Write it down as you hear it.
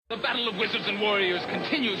The battle of wizards and warriors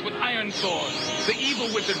continues with iron swords. The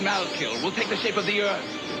evil wizard Malkil will take the shape of the earth,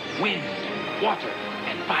 wind, water,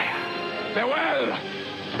 and fire. Farewell!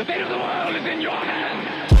 The fate of the world is in your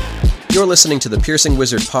hands! You're listening to the Piercing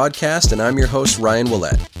Wizard podcast, and I'm your host, Ryan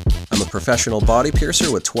Willett. I'm a professional body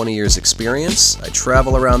piercer with 20 years experience. I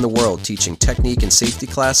travel around the world teaching technique and safety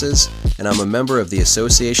classes, and I'm a member of the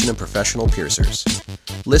Association of Professional Piercers.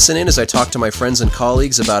 Listen in as I talk to my friends and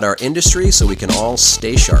colleagues about our industry so we can all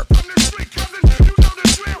stay sharp.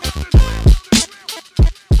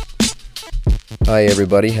 Hi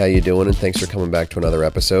everybody, how you doing? And thanks for coming back to another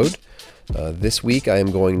episode. This week I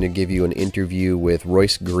am going to give you an interview with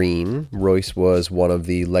Royce Green. Royce was one of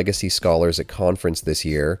the legacy scholars at conference this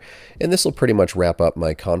year, and this will pretty much wrap up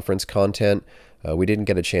my conference content. We didn't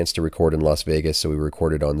get a chance to record in Las Vegas, so we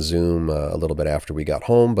recorded on Zoom a little bit after we got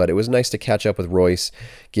home, but it was nice to catch up with Royce,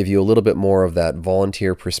 give you a little bit more of that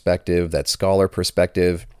volunteer perspective, that scholar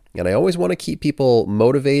perspective, and I always want to keep people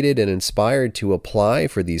motivated and inspired to apply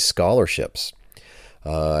for these scholarships.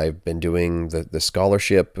 I've been doing the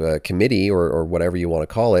scholarship committee, or whatever you want to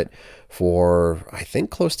call it, for I think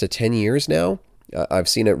close to 10 years now. I've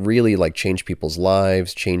seen it really change people's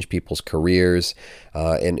lives, change people's careers,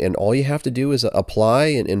 and all you have to do is apply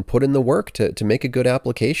and put in the work to make a good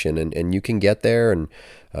application, and you can get there, and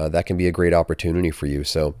that can be a great opportunity for you.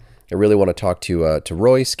 So I really want to talk to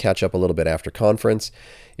Royce, catch up a little bit after conference.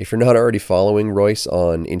 If you're not already following Royce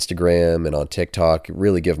on Instagram and on TikTok,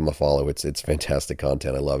 really give him a follow. It's fantastic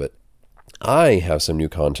content. I love it. I have some new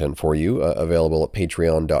content for you available at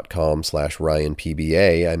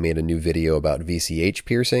patreon.com/RyanPBA. I made a new video about VCH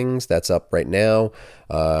piercings. That's up right now.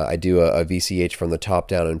 I do a VCH from the top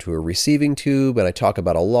down into a receiving tube, and I talk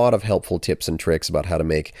about a lot of helpful tips and tricks about how to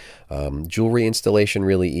make jewelry installation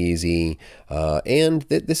really easy. And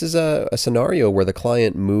this is a scenario where the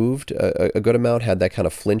client moved a good amount, had that kind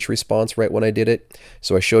of flinch response right when I did it.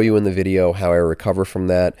 So I show you in the video how I recover from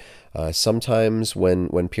that. Sometimes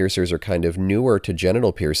when piercers are kind of newer to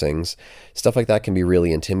genital piercings, stuff like that can be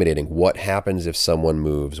really intimidating. What happens if someone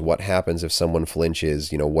moves? What happens if someone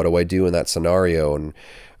flinches? What do I do in that scenario? And,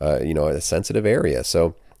 a sensitive area.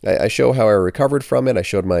 So I show how I recovered from it. I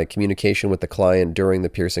showed my communication with the client during the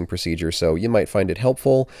piercing procedure. So you might find it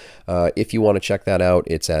helpful. If you want to check that out,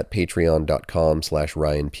 it's at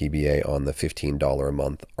patreon.com/RyanPBA on the $15 a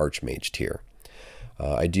month Archmage tier.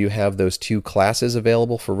 I do have those two classes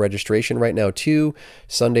available for registration right now too.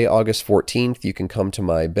 Sunday, August 14th, you can come to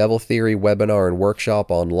my Bevel Theory webinar and workshop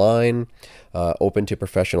online, open to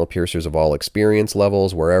professional piercers of all experience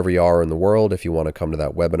levels, wherever you are in the world. If you want to come to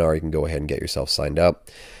that webinar, you can go ahead and get yourself signed up.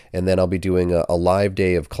 And then I'll be doing a live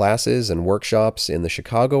day of classes and workshops in the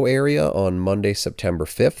Chicago area on Monday, September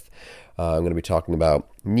 5th. I'm going to be talking about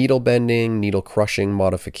needle bending, needle crushing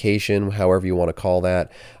modification, however you want to call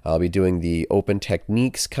that. I'll be doing the open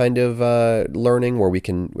techniques kind of learning where I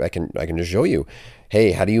can just show you,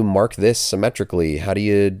 hey, how do you mark this symmetrically? How do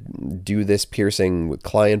you do this piercing with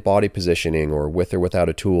client body positioning or with or without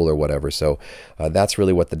a tool or whatever? So that's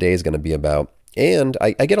really what the day is going to be about. And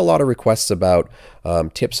I get a lot of requests about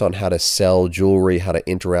tips on how to sell jewelry, how to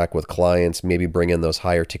interact with clients, maybe bring in those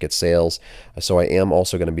higher ticket sales. So I am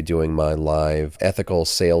also going to be doing my live ethical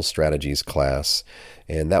sales strategies class.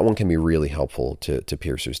 And that one can be really helpful to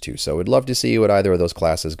piercers too. So I'd love to see you at either of those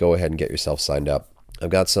classes. Go ahead and get yourself signed up. I've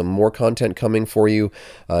got some more content coming for you.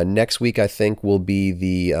 Next week, I think, will be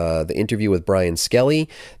the interview with Brian Skelly.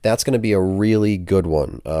 That's going to be a really good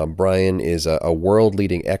one. Brian is a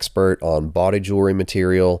world-leading expert on body jewelry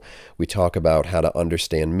material. We talk about how to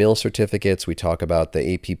understand mill certificates. We talk about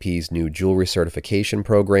the APP's new jewelry certification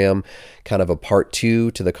program, kind of a part two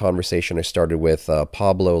to the conversation I started with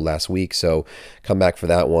Pablo last week. So come back for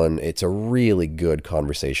that one. It's a really good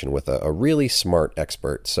conversation with a really smart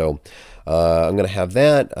expert. So I'm going to have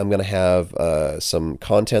that. I'm going to have some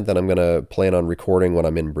content that I'm going to plan on recording when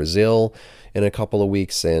I'm in Brazil in a couple of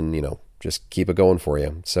weeks, and, just keep it going for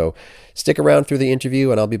you. So stick around through the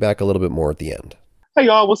interview, and I'll be back a little bit more at the end. Hey,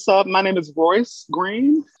 y'all. What's up? My name is Royce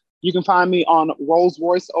Green. You can find me on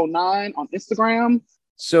RollsRoyce09 on Instagram.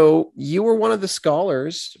 So you were one of the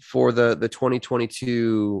scholars for the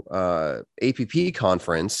 2022 APP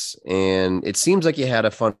conference, and it seems like you had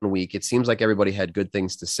a fun week. It seems like everybody had good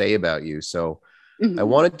things to say about you. So I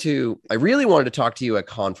really wanted to talk to you at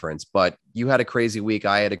conference, but you had a crazy week.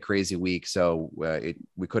 I had a crazy week, so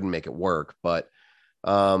we couldn't make it work. But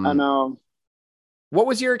I know. What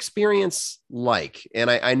was your experience like?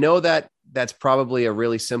 And I know that's probably a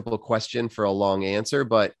really simple question for a long answer,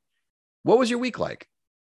 but what was your week like?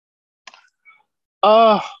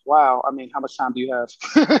 Wow. I mean, how much time do you have?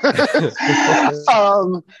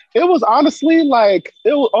 um, it was honestly like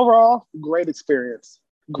it was overall great experience.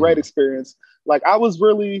 Great Mhm. experience. Like I was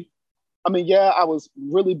really, I mean, yeah, I was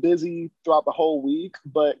really busy throughout the whole week,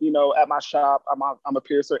 but at my shop, I'm a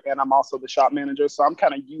piercer and I'm also the shop manager, so I'm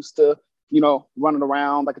kind of used to running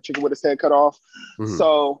around like a chicken with his head cut off. Mhm.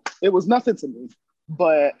 So it was nothing to me,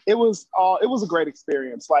 but it was a great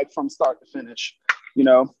experience, like from start to finish. You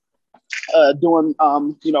know, doing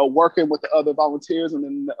working with the other volunteers and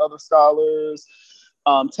then the other scholars,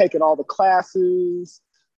 taking all the classes,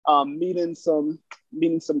 meeting some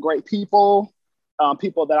great people,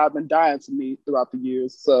 people that I've been dying to meet throughout the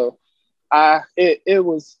years. So I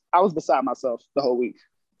was beside myself the whole week.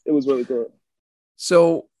 It was really good.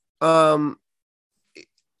 So, um,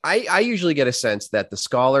 I usually get a sense that the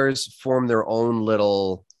scholars form their own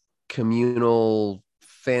little communal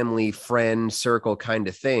family friend circle kind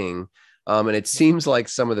of thing. And it seems like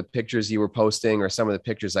some of the pictures you were posting or some of the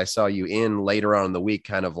pictures I saw you in later on in the week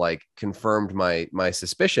kind of like confirmed my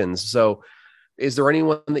suspicions. So is there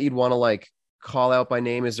anyone that you'd want to like call out by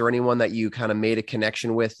name? Is there anyone that you kind of made a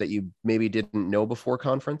connection with that you maybe didn't know before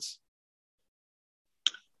conference?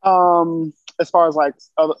 As far as like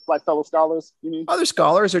other like fellow scholars, you mean? Other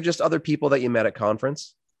scholars or just other people that you met at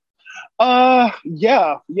conference?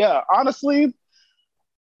 Yeah, yeah. Honestly,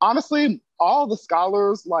 all the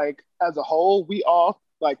scholars, like as a whole, we all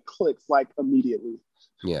like clicked like immediately.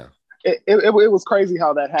 Yeah. It was crazy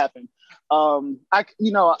how that happened. I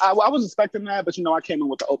was expecting that, but I came in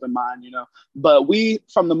with an open mind. But we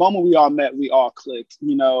from the moment we all met, we all clicked.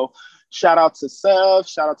 Shout out to Sev,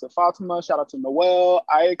 shout out to Fatima, shout out to Noel,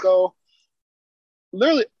 Aiko,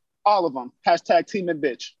 literally all of them. Hashtag team and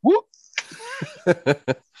bitch. Whoop.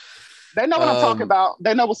 They know what I'm talking um, about.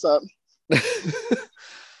 They know what's up.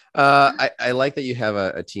 I like that you have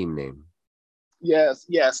a team name. Yes,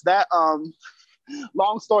 yes. That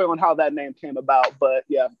long story on how that name came about, but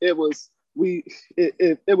yeah, it was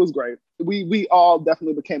great. We all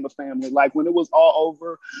definitely became a family. Like when it was all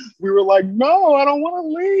over, we were like, no, I don't want to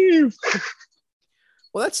leave.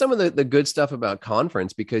 Well, that's some of the good stuff about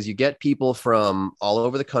conference because you get people from all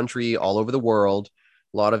over the country, all over the world,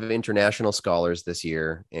 a lot of international scholars this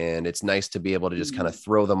year. And it's nice to be able to just kind of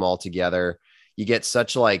throw them all together. You get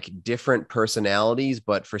such like different personalities,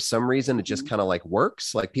 but for some reason it just kind of like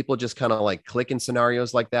works. Like people just kind of like click in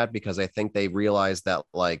scenarios like that because I think they realize that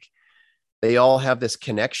like they all have this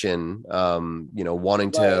connection,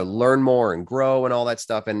 wanting to Right. learn more and grow and all that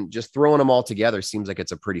stuff. And just throwing them all together seems like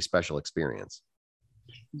it's a pretty special experience.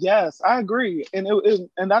 Yes, I agree. And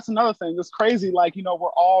that's another thing. It's crazy. Like, we're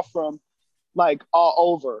all from like all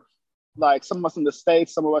over. Like some of us in the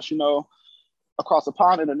States, some of us, across the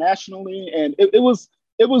pond internationally. And it was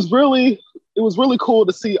really cool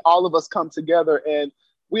to see all of us come together. And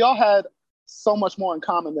we all had so much more in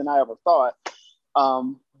common than I ever thought.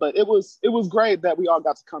 But it was great that we all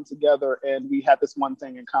got to come together and we had this one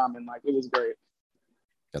thing in common. Like it was great.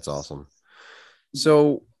 That's awesome.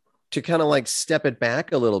 So to kind of like step it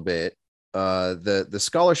back a little bit, the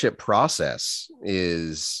scholarship process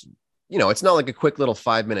is, it's not like a quick little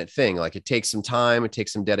 5-minute thing. Like it takes some time, it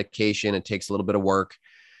takes some dedication, it takes a little bit of work.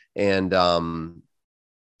 And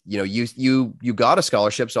you got a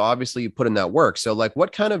scholarship, so obviously you put in that work. So like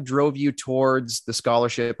what kind of drove you towards the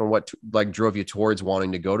scholarship and what like drove you towards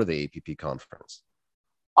wanting to go to the APP conference?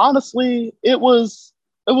 Honestly, it was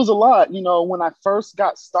a lot. When I first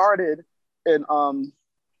got started in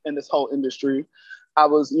in this whole industry, I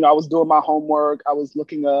was doing my homework. I was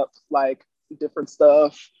looking up like different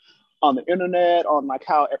stuff on the internet on like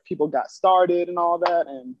how people got started and all that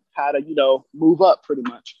and how to move up pretty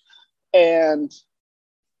much. And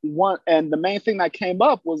the main thing that came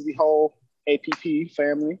up was the whole APP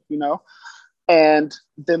family, and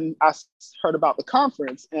then I heard about the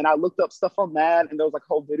conference and I looked up stuff on that and there was like a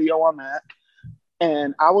whole video on that.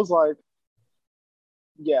 And I was like,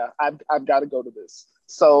 yeah, I've got to go to this.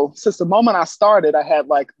 So since the moment I started, I had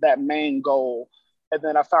like that main goal. And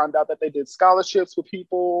then I found out that they did scholarships with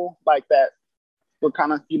people like that were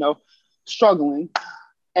kind of, struggling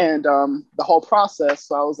and the whole process.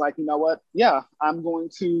 So I was like, you know what? Yeah, I'm going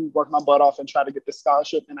to work my butt off and try to get this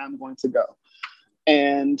scholarship and I'm going to go.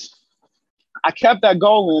 And I kept that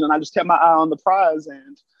goal in and I just kept my eye on the prize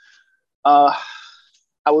and uh,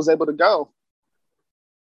 I was able to go.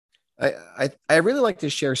 I really like to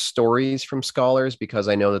share stories from scholars because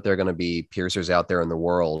I know that there are going to be piercers out there in the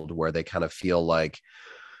world where they kind of feel like,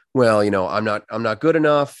 well, I'm not good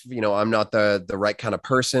enough. I'm not the right kind of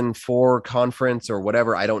person for conference or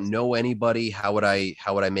whatever. I don't know anybody. How would I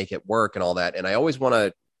make it work and all that? And I always want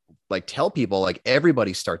to like tell people like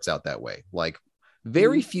everybody starts out that way. Like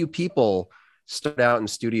very few people start out in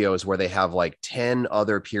studios where they have like 10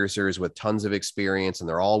 other piercers with tons of experience and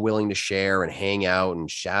they're all willing to share and hang out and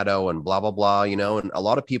shadow and blah, blah, blah, you know, and a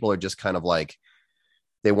lot of people are just kind of like,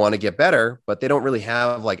 they want to get better, but they don't really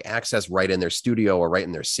have like access right in their studio or right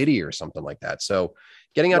in their city or something like that. So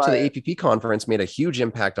getting out to the APP conference made a huge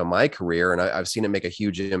impact on my career. And I've seen it make a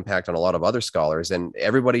huge impact on a lot of other scholars, and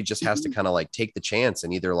everybody just has to kind of like take the chance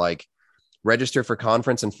and either like register for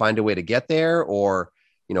conference and find a way to get there, or,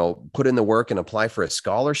 you know, put in the work and apply for a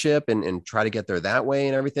scholarship and try to get there that way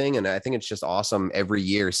and everything. And I think it's just awesome every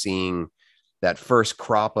year seeing that first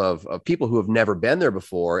crop of people who have never been there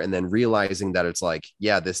before, and then realizing that it's like,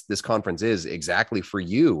 yeah, this conference is exactly for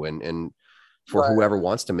you and for whoever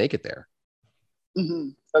wants to make it there.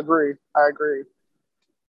 Agree. I agree.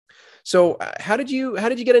 So how did you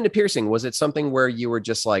get into piercing? Was it something where you were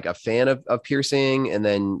just like a fan of piercing and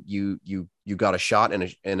then you got a shot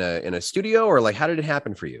in a studio, or like, how did it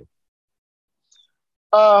happen for you?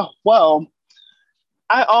 Well,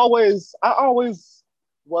 I always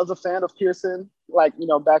was a fan of piercing. Like, you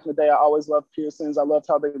know, back in the day, I always loved piercings. I loved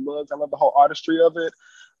how they looked. I loved the whole artistry of it.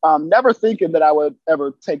 Never thinking that I would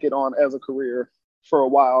ever take it on as a career for a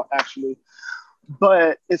while, actually.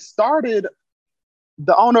 But it started,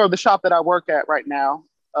 the owner of the shop that I work at right now,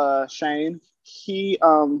 Shane,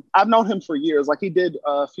 I've known him for years. Like, he did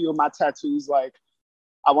a few of my tattoos, like,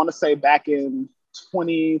 I want to say back in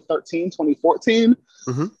 2013, 2014.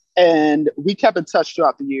 And we kept in touch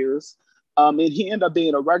throughout the years. And he ended up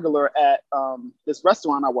being a regular at this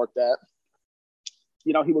restaurant I worked at.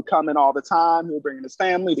 You know, he would come in all the time. He would bring in his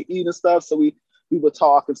family to eat and stuff. So we would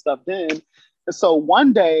talk and stuff then. And so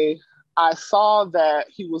one day I saw that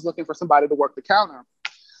he was looking for somebody to work the counter.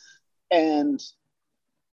 And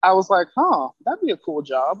I was like, that'd be a cool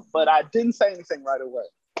job. But I didn't say anything right away.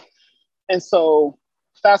 And so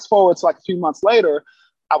fast forward to like a few months later,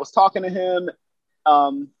 I was talking to him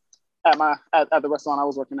at the restaurant I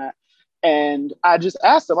was working at. And I just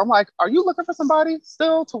asked him, I'm like, are you looking for somebody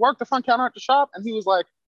still to work the front counter at the shop? And he was like,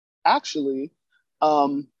 actually,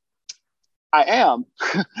 I am.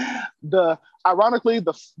 Ironically,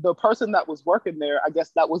 the person that was working there, I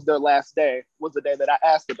guess that was their last day, was the day that I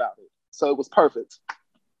asked about it. So it was perfect.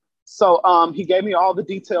 So he gave me all the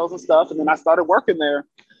details and stuff, and then I started working there.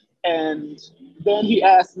 And then he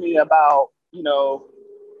asked me about, you know,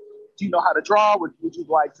 do you know how to draw? Would you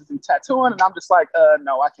like to do tattooing? And I'm just like,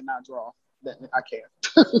 no, I cannot draw. I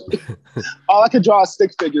can't. All I can draw is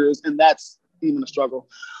stick figures, and that's even a struggle.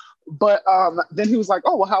 But then he was like,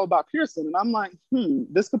 oh, well, how about piercing? And I'm like,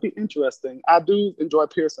 this could be interesting. I do enjoy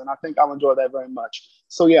piercing. I think I'll enjoy that very much.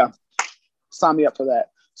 So yeah, sign me up for that.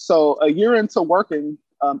 So a year into working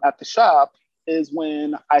at the shop is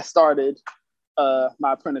when I started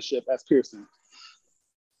my apprenticeship as piercing.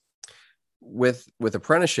 With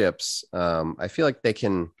apprenticeships, I feel like they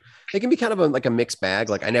can be kind of like a mixed bag.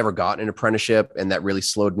 Like, I never got an apprenticeship, and that really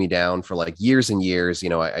slowed me down for like years and years. You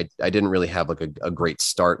know, I didn't really have like a great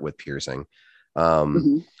start with piercing.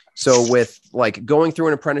 So with like going through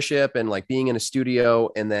an apprenticeship and like being in a studio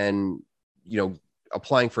and then, you know,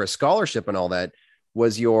 applying for a scholarship and all that,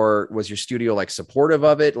 was your studio like supportive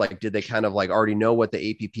of it? Like, did they kind of like already know what the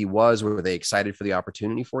APP was? Were they excited for the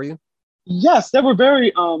opportunity for you? Yes, they were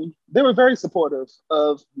very supportive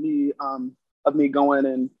of me going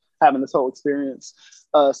and having this whole experience.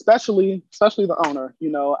 Especially the owner.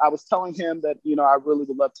 You know, I was telling him that, you know, I really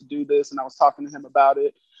would love to do this, and I was talking to him about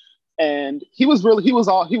it, and he was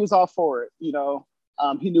all for it. You know,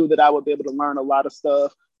 he knew that I would be able to learn a lot of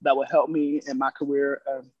stuff that would help me in my career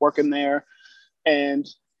working there, and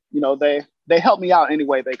you know, they helped me out any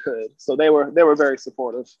way they could. So they were very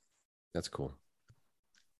supportive. That's cool.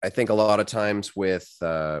 I think a lot of times with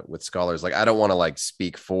scholars, like, I don't want to like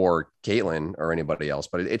speak for Caitlin or anybody else,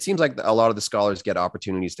 but it seems like a lot of the scholars get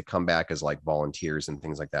opportunities to come back as like volunteers and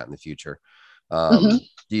things like that in the future. Do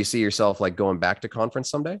you see yourself like going back to conference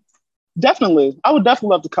someday? Definitely. I would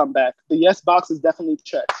definitely love to come back. The yes box is definitely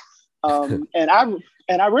checked. And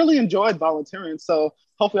I really enjoyed volunteering. So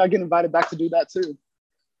hopefully I get invited back to do that too.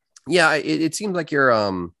 Yeah. It seems like you're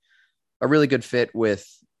a really good fit with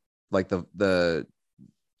like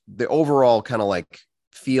the overall kind of like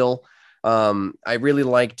feel. I really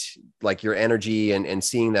liked like your energy and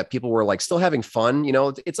seeing that people were like still having fun. You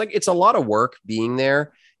know, it's like, it's a lot of work being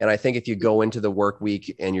there. And I think if you go into the work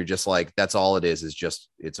week and you're just like, that's all it is just,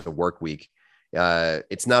 it's a work week.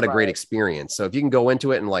 It's not a great experience. So if you can go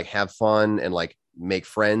into it and like have fun and like make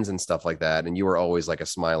friends and stuff like that. And you were always like a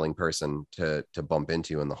smiling person to bump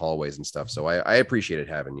into in the hallways and stuff. So I appreciated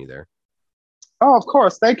having you there. Oh, of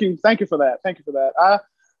course. Thank you. Thank you for that.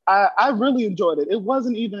 I really enjoyed it. It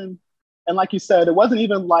wasn't even and like you said, it wasn't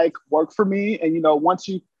even like work for me. And you know, once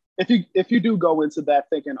you if you do go into that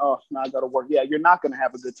thinking, oh, now I got to work, yeah, you're not going to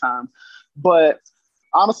have a good time. But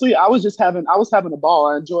honestly, I was having a ball.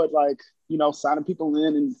 I enjoyed like, you know, signing people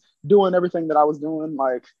in and doing everything that I was doing.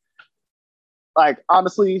 Like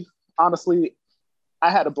honestly,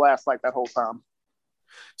 I had a blast like that whole time.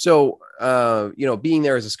 So, you know, being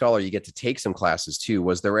there as a scholar, you get to take some classes too.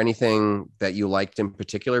 Was there anything that you liked in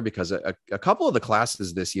particular? Because a couple of the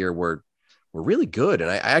classes this year were really good.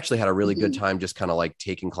 And I actually had a really good time just kind of like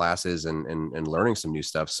taking classes and learning some new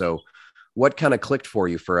stuff. So what kind of clicked for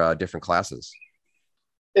you for different classes?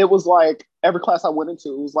 It was like every class I went into,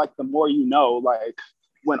 it was like the more you know, like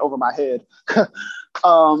went over my head.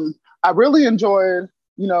 I really enjoyed,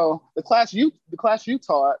 you know, the class you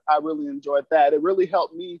taught. I really enjoyed that. It really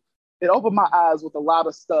helped me. It opened my eyes with a lot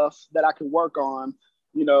of stuff that I can work on,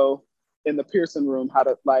 you know, in the Pearson room, how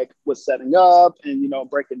to like with setting up and, you know,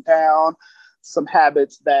 breaking down some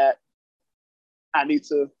habits that I need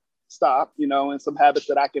to stop, you know, and some habits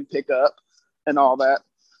that I can pick up and all that.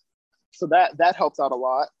 So that helps out a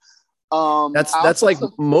lot. That's like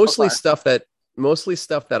mostly stuff that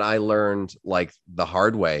I learned like the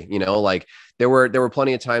hard way, you know, like there were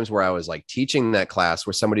plenty of times where I was like teaching that class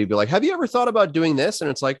where somebody would be like, have you ever thought about doing this?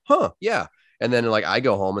 And it's like, huh, yeah. And then like I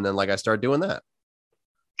go home and then like I start doing that.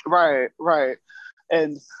 Right.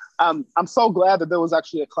 And I'm so glad that there was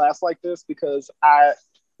actually a class like this, because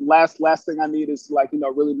last thing I need is like, you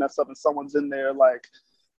know, really mess up and someone's in there like,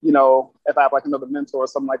 you know, if I have like another mentor or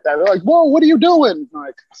something like that, they're like, whoa, what are you doing?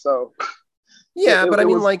 Like, so. Yeah. But I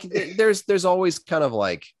mean, like there's always kind of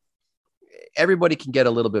like, everybody can get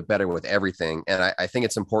a little bit better with everything. And I think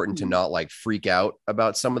it's important to not like freak out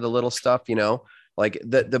about some of the little stuff, you know, like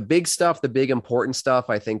the big stuff, the big important stuff.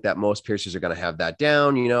 I think that most piercers are going to have that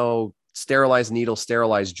down, you know, sterilized needle,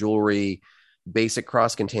 sterilized jewelry, basic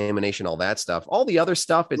cross contamination, all that stuff. All the other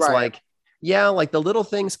stuff, it's right. like, yeah, like the little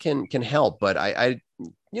things can help, but I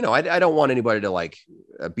don't want anybody to like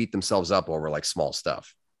beat themselves up over like small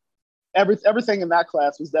stuff. Everything in that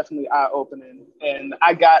class was definitely eye opening, and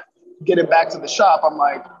I got getting back to the shop. I'm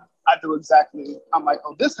like, I'm like,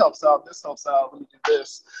 oh, this helps out. This helps out. Let me do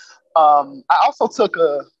this. I also took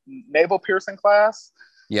a navel piercing class.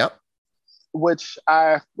 Yep. Which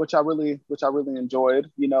I really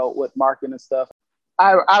enjoyed, you know, with marking and stuff.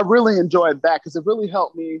 I really enjoyed that because it really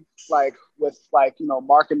helped me like with like, you know,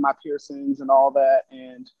 marking my piercings and all that,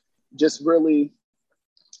 and just really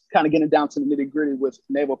kind of getting down to the nitty gritty with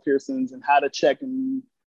navel piercings and how to check and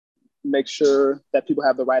make sure that people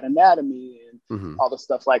have the right anatomy and all the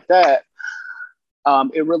stuff like that.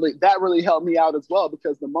 That really helped me out as well,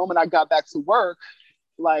 because the moment I got back to work,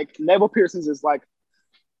 like navel piercings is like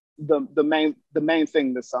the main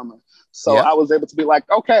thing this summer. So I was able to be like,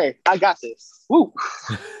 okay, I got this. Woo.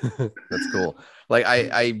 That's cool. Like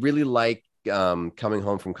I really like coming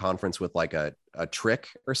home from conference with like a trick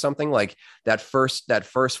or something. Like that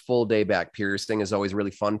first full day back piercing is always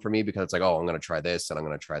really fun for me, because it's like, oh, I'm going to try this and I'm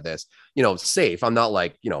going to try this, you know, safe. I'm not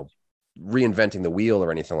like, you know, reinventing the wheel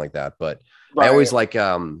or anything like that, but I always like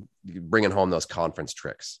bringing home those conference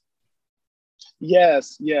tricks.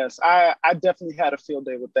 Yes. I definitely had a field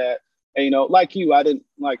day with that. And, you know, like you, I didn't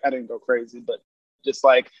go crazy, but just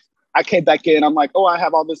like I came back in, I'm like, oh, I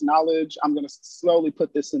have all this knowledge. I'm going to slowly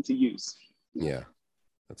put this into use. Yeah.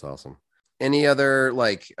 That's awesome. Any other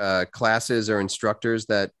like classes or instructors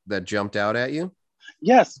that jumped out at you?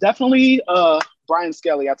 Yes, definitely. Brian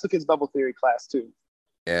Skelly. I took his bubble theory class too.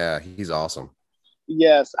 Yeah, he's awesome.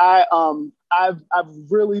 Yes, I've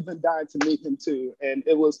really been dying to meet him too, and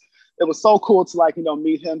it was so cool to like, you know,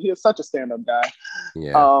 meet him. He is such a stand-up guy.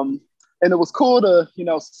 Yeah. And it was cool to, you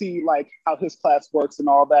know, see like how his class works and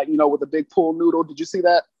all that, you know, with a big pool noodle. Did you see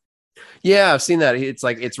that? Yeah, I've seen that. It's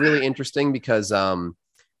like, it's really interesting because,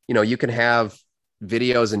 you know, you can have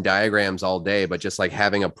videos and diagrams all day, but just like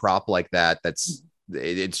having a prop like that,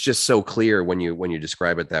 it's just so clear when you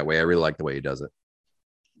describe it that way. I really like the way he does it.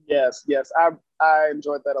 Yes. I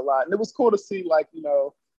enjoyed that a lot. And it was cool to see like, you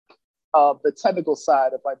know, the technical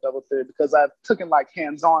side of like double theory, because I've taken like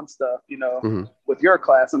hands-on stuff, you know, with your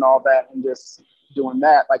class and all that, and just doing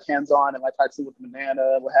that like hands-on and like practicing with the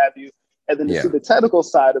banana and what have you. And then to see the technical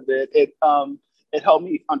side of it, it helped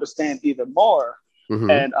me understand even more.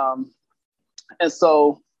 And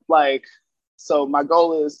so my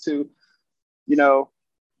goal is to, you know,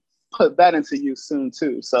 put that into use soon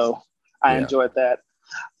too. So I enjoyed that.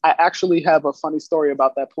 I actually have a funny story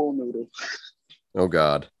about that pool noodle. Oh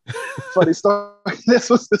God. Funny story. This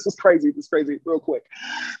was crazy. This is crazy real quick.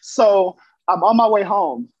 So I'm on my way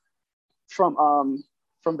home from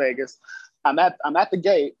Vegas. I'm at the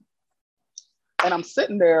gate, and I'm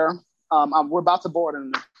sitting there we're about to board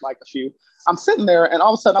in like a few. I'm sitting there, and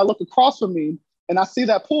all of a sudden, I look across from me, and I see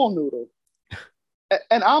that pool noodle,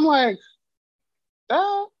 and I'm like,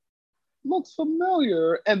 that looks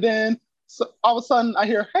familiar. And then all of a sudden, I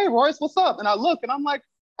hear, "Hey, Royce, what's up?" And I look, and I'm like,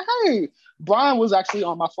 "Hey, Brian was actually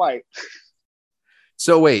on my flight."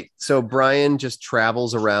 So wait, so Brian just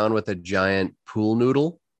travels around with a giant pool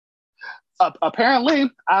noodle? Apparently,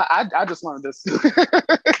 I just learned this.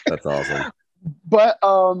 That's awesome. But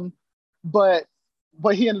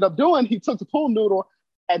what he ended up doing, he took the pool noodle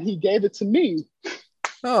and he gave it to me.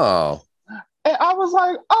 Oh. And I was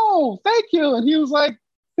like, "Oh, thank you." And he was like,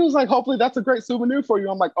 "Hopefully that's a great souvenir for you."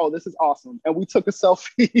 I'm like, "Oh, this is awesome." And we took a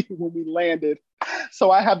selfie when we landed. So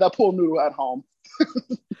I have that pool noodle at home.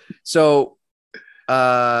 So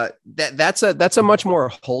that's a much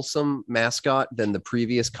more wholesome mascot than the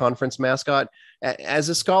previous conference mascot. As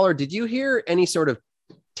a scholar, did you hear any sort of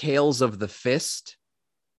tales of the fist?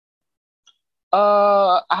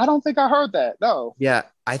 I don't think I heard that. No. Yeah,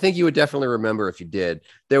 I think you would definitely remember if you did.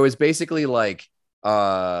 There was basically like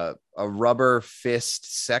a rubber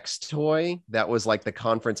fist sex toy that was like the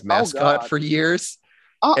conference mascot for years.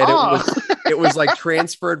 And it was like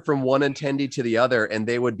transferred from one attendee to the other, and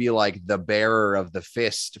they would be like the bearer of the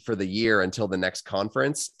fist for the year until the next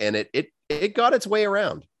conference, and it got its way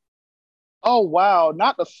around. Oh wow,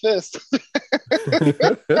 not the fist.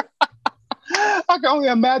 I can only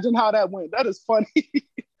imagine how that went. That is funny.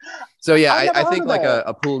 So yeah, I think like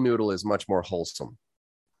a pool noodle is much more wholesome.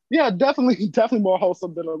 Yeah, definitely more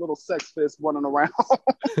wholesome than a little sex fist running around.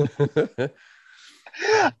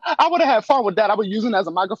 I would have had fun with that. I would use it as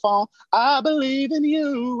a microphone. I believe in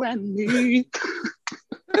you and me.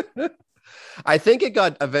 I think it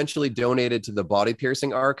got eventually donated to the Body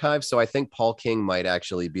Piercing Archive, so I think Paul King might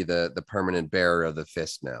actually be the permanent bearer of the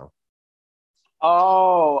fist now.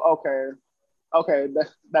 Oh, okay,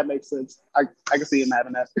 that makes sense. I can see him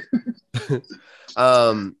having that.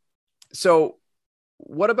 So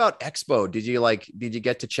what about Expo? Did you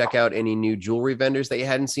get to check out any new jewelry vendors that you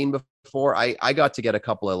hadn't seen before? I got to get a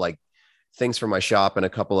couple of like things for my shop and a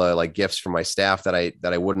couple of like gifts for my staff that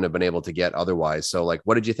I wouldn't have been able to get otherwise. So like,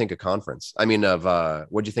 what did you think of conference? I mean, what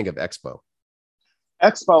did you think of Expo?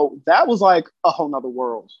 Expo, that was like a whole nother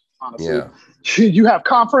world, honestly. Yeah. You have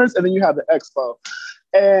conference and then you have the Expo.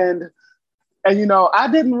 And you know, I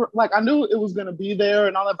knew it was going to be there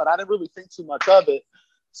and all that, but I didn't really think too much of it.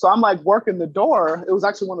 So I'm like working the door. It was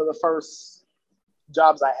actually one of the first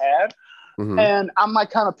jobs I had. Mm-hmm. And I'm like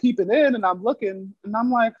kind of peeping in and I'm looking and I'm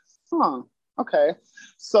like, okay.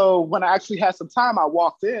 So when I actually had some time, I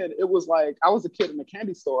walked in. It was like, I was a kid in a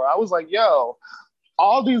candy store. I was like, yo,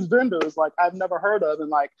 all these vendors, like I've never heard of. And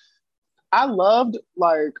like, I loved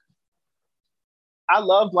like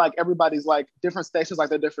everybody's like different stations, like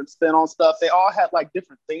their different spin on stuff. They all had like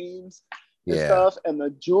different themes and stuff. And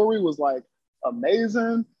the jewelry was like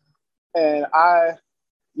amazing. And I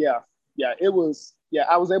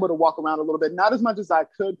was able to walk around a little bit, not as much as I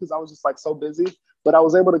could because I was just like so busy, but I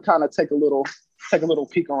was able to kind of take a little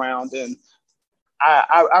peek around, and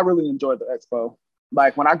I really enjoyed the Expo.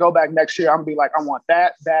 Like when I go back next year, I'm gonna be like, I want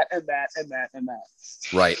that, and that, and that, and that.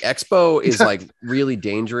 Right. Expo is like really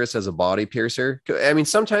dangerous as a body piercer. I mean,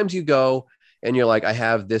 sometimes you go and you're like, I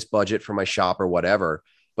have this budget for my shop or whatever.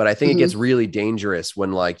 But I think it gets really dangerous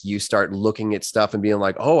when like you start looking at stuff and being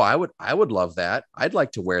like, oh, I would love that. I'd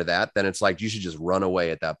like to wear that. Then it's like, you should just run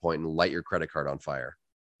away at that point and light your credit card on fire.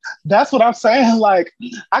 That's what I'm saying. Like,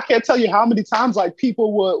 I can't tell you how many times like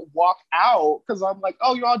people would walk out because I'm like,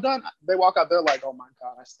 oh, you're all done. They walk out. They're like, oh my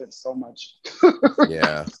God, I spent so much.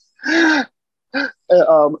 Yeah.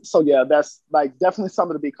 So yeah, that's like definitely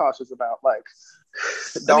something to be cautious about. Like,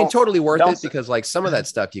 I mean, totally worth it because like some of that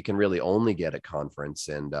stuff you can really only get at conference.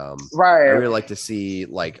 And right. I really like to see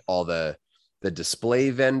like all the display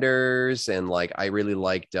vendors, and like I really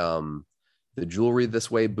liked the Jewelry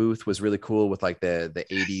This Way booth was really cool with like the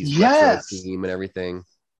 80s retro theme and everything.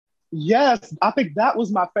 Yes, I think that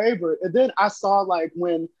was my favorite. And then I saw like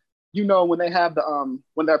when they have the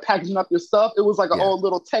when they're packaging up your stuff, it was like an old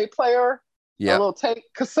little tape player, a little tape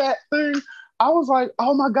cassette thing. I was like,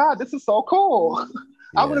 oh my God, this is so cool.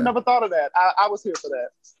 I would have never thought of that. I was here for that.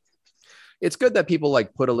 It's good that people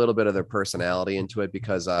like put a little bit of their personality into it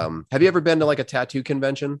because have you ever been to like a tattoo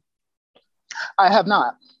convention? I have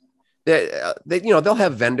not. They'll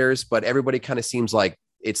have vendors, but everybody kind of seems like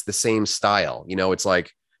it's the same style. You know, it's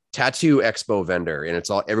like Tattoo Expo vendor, and it's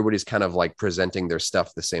all everybody's kind of like presenting their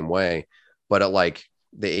stuff the same way. But at like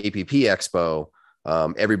the APP Expo,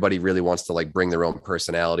 everybody really wants to like bring their own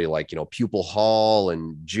personality. Like, you know, Pupil Hall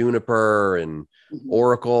and Juniper and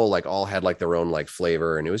Oracle, like all had like their own like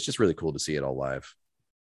flavor, and it was just really cool to see it all live.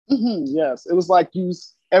 Yes, it was like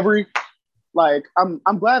every like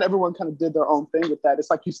I'm glad everyone kind of did their own thing with that. It's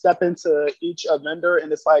like you step into each vendor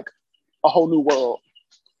and it's like a whole new world.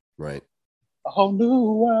 Right. A whole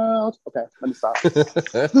new world. Okay, let me stop.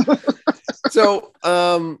 So,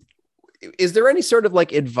 is there any sort of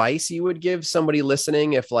like advice you would give somebody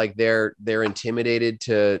listening if like they're intimidated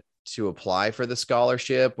to apply for the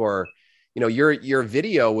scholarship? Or, you know, your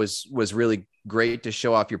video was really great to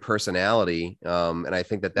show off your personality. And I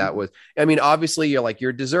think that was, I mean, obviously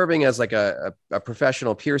you're deserving as like a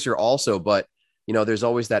professional piercer also, but you know, there's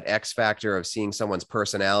always that X factor of seeing someone's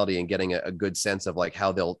personality and getting a good sense of like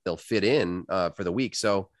how they'll fit in for the week.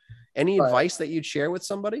 So any advice that you'd share with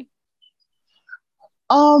somebody?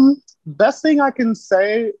 Best thing I can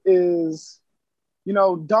say is, you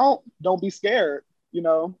know, don't be scared. You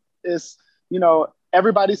know, it's, you know,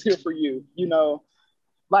 everybody's here for you. You know,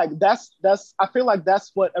 like that's I feel like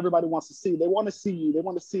that's what everybody wants to see. They want to see you. They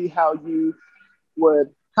want to see would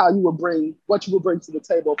how you would bring what you would bring to the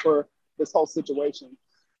table for this whole situation.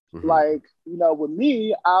 Mm-hmm. Like, you know, with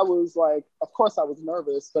me, I was like, of course I was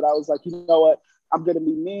nervous, but I was like, you know what, I'm gonna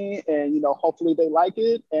be me, and you know, hopefully they like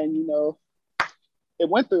it, and you know, it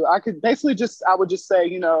went through. I would just say,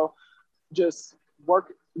 you know, just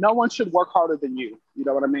work. No one should work harder than you. You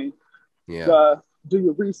know what I mean? Yeah. Do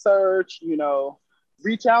your research, you know,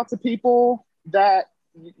 reach out to people that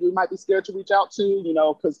you might be scared to reach out to, you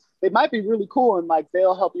know, because they might be really cool and like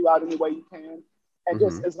they'll help you out any way you can. And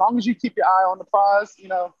just as long as you keep your eye on the prize, you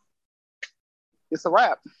know, it's a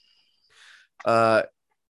wrap.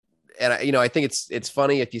 And you know, I think it's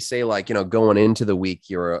funny if you say like, you know, going into the week,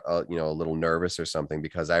 you're you know, a little nervous or something,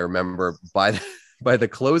 because I remember by the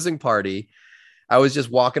closing party, I was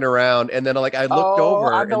just walking around and then like I looked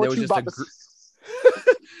over and there was just a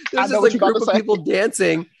group of people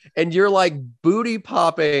dancing and you're like booty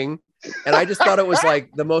popping. And I just thought it was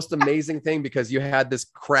like the most amazing thing, because you had this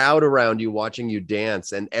crowd around you watching you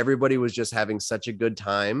dance and everybody was just having such a good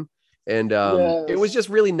time. And It was just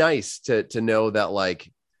really nice to know that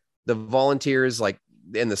like the volunteers, like,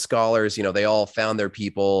 and the scholars, you know, they all found their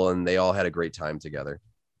people and they all had a great time together.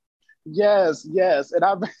 Yes. And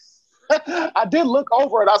I did look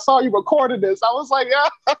over and I saw you recorded this. I was like,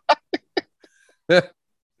 yeah.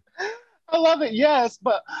 I love it. Yes,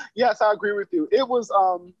 but yes, I agree with you. It was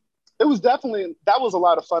definitely, that was a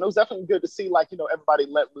lot of fun. It was definitely good to see, like, you know, everybody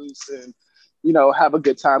let loose and, you know, have a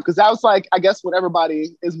good time. Because that was like, I guess when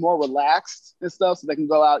everybody is more relaxed and stuff, so they can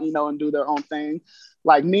go out, you know, and do their own thing.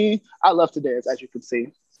 Like me, I love to dance, as you can see.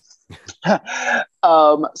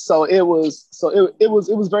 So it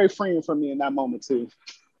was very freeing for me in that moment too.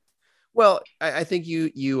 Well, I think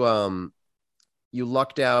you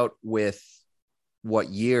lucked out with what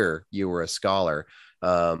year you were a scholar.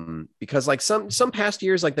 Because like some past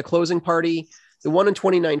years, like the closing party, the one in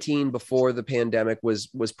 2019 before the pandemic was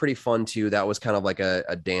pretty fun too. That was kind of like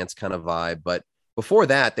a dance kind of vibe. But before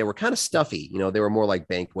that, they were kind of stuffy. You know, they were more like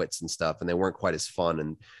banquets and stuff, and they weren't quite as fun.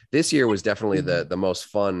 And this year was definitely the most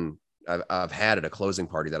fun I've had at a closing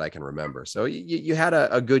party that I can remember. So you had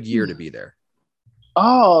a good year to be there.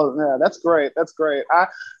 Oh, yeah, that's great. That's great.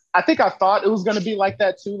 I think I thought it was going to be like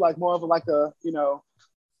that too, like more of like a, you know,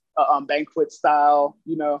 banquet style,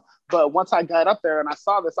 you know. But once I got up there and I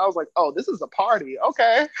saw this, I was like, oh, this is a party.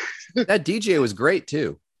 Okay. That DJ was great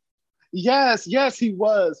too. Yes, he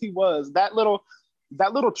was. That little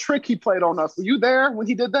trick he played on us. Were you there when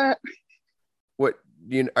he did that? What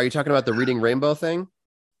are you talking about, the Reading Rainbow thing?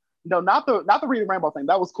 No, not the Reading Rainbow thing.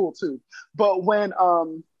 That was cool too. But when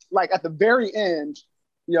like at the very end,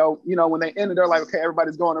 you know, when they ended, they're like, okay,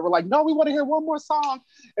 everybody's going. And we're like, no, we want to hear one more song.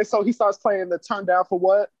 And so he starts playing the Turn Down for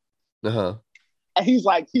What? Uh-huh. And he's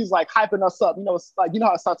like hyping us up. You know, it's like, you know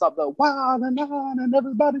how it starts off the wow and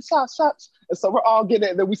everybody shots. And so we're all getting it.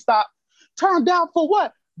 And then we stop. Turn down for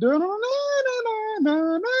what? And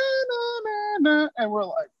we're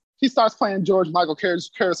like, he starts playing George Michael Careless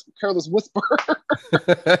Whisper.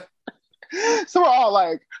 So we're all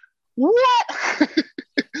like, what?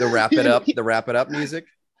 The wrap it up music.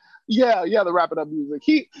 Yeah, the wrap it up music.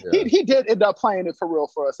 He did end up playing it for real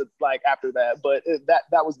for us, like after that. But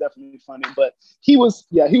that was definitely funny. But he was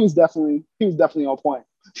definitely on point.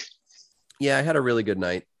 Yeah, I had a really good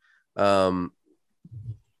night. As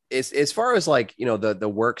far as like, you know, the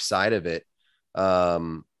work side of it,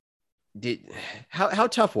 how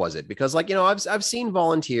tough was it? Because like, you know, I've seen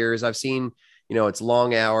volunteers, I've seen, you know, it's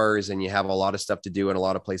long hours and you have a lot of stuff to do and a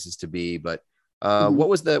lot of places to be. But what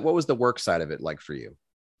was the work side of it like for you?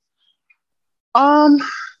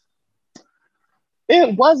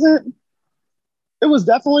 It was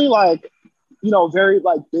definitely like, you know, very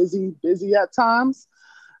like busy at times.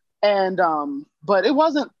 And but it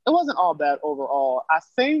wasn't all bad overall. I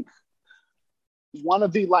think one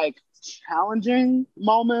of the like challenging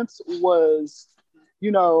moments was,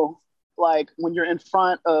 you know, like when you're in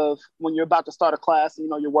front of when you're about to start a class, you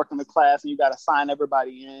know, you're working the class and you got to sign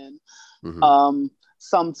everybody in. Mm-hmm.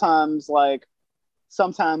 Sometimes like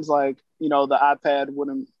you know the iPad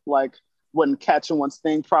wouldn't catch someone's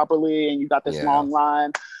thing properly, and you got this long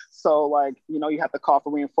line. So like you know you have to call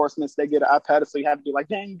for reinforcements. They get an iPad, so you have to be like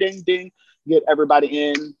ding ding ding, get everybody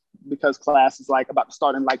in because class is like about to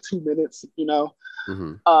start in like 2 minutes. You know,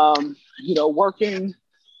 you know working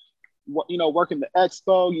the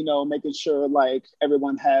expo. You know making sure like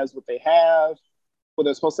everyone has what they have, what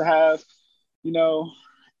they're supposed to have. You know,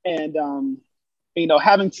 and you know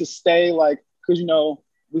having to stay like because you know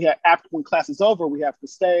we have after when class is over we have to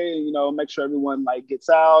stay you know make sure everyone like gets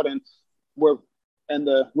out and we're and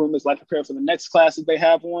the room is like prepared for the next class if they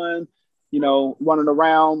have one, you know, running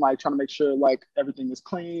around like trying to make sure like everything is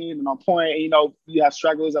clean and on point. And, you know, you have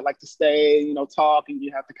stragglers that like to stay, you know, talk, and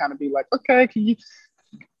you have to kind of be like, okay, can you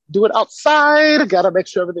do it outside? Gotta make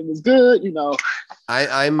sure everything is good, you know.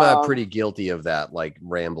 I'm pretty guilty of that, like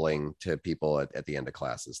rambling to people at the end of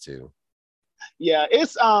classes too. Yeah,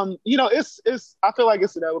 it's you know, it's I feel like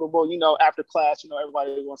it's inevitable, you know, after class, you know,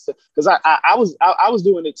 everybody wants to because I was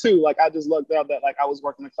doing it too. Like I just looked out that like I was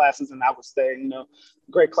working the classes and I would stay, you know,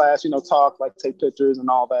 great class, you know, talk, like take pictures and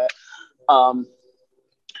all that.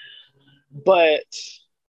 But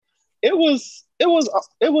it was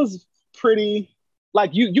pretty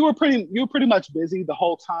like you were pretty much busy the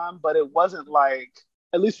whole time, but it wasn't like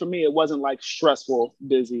at least for me, it wasn't like stressful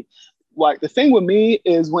busy. Like the thing with me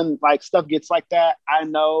is when like stuff gets like that, I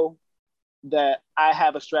know that I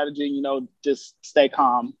have a strategy, you know, just stay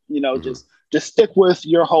calm, you know, just stick with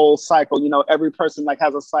your whole cycle. You know, every person like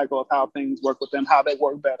has a cycle of how things work with them, how they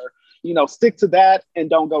work better. You know, stick to that and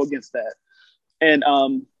don't go against that. And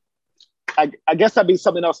I guess that'd be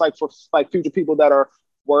something else like for like future people that are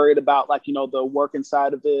worried about like, you know, the work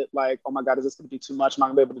inside of it, like, oh my God, is this gonna be too much? Am I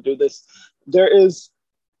gonna be able to do this? There is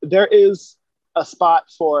a spot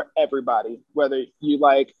for everybody, whether you're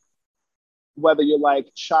like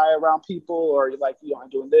shy around people or you're like, you know, I'm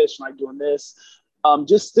doing this, you're like doing this.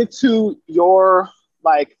 Just stick to your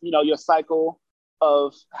like, you know, your cycle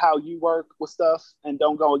of how you work with stuff and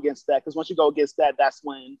don't go against that. Because once you go against that, that's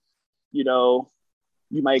when, you know,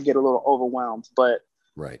 you might get a little overwhelmed. But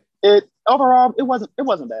right. It overall, it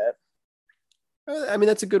wasn't bad. I mean,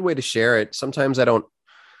 that's a good way to share it. Sometimes I don't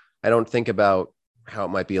think about how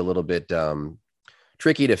it might be a little bit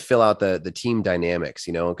tricky to fill out the team dynamics,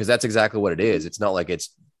 you know, because that's exactly what it is. It's not like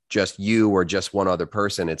it's just you or just one other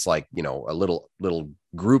person. It's like, you know, a little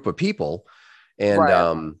group of people. And,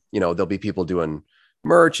 right. You know, there'll be people doing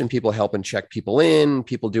merch and people helping check people in,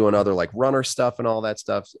 people doing other like runner stuff and all that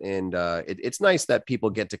stuff. And it's nice that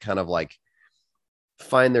people get to kind of like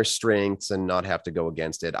find their strengths and not have to go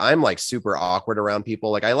against it. I'm like super awkward around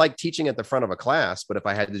people. Like I like teaching at the front of a class, but if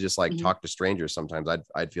I had to just like talk to strangers, sometimes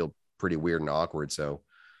I'd feel pretty weird and awkward. So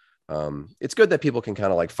it's good that people can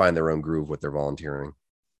kind of like find their own groove with their volunteering.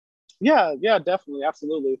 Yeah, definitely.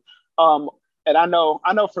 Absolutely. And I know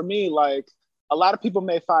for me, like a lot of people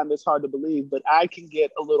may find this hard to believe, but I can get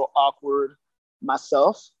a little awkward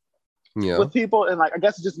myself with people. And like, I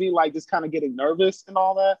guess it's just me like just kind of getting nervous and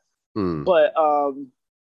all that.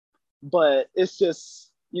 But it's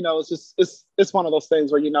just, you know, it's one of those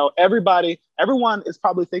things where, you know, everyone is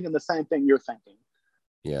probably thinking the same thing you're thinking.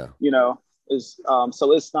 Yeah. You know,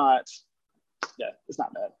 so it's not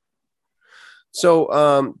bad.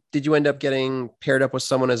 So, did you end up getting paired up with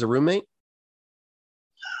someone as a roommate?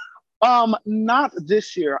 Not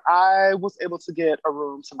this year. I was able to get a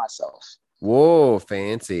room to myself. Whoa,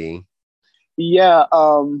 fancy. Yeah.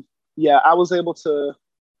 I was able to.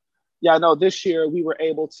 Yeah, no, this year we were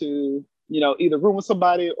able to, you know, either room with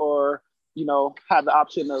somebody or, you know, have the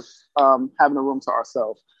option of having a room to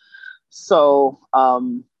ourselves. So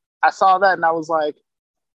I saw that and I was like,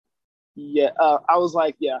 yeah,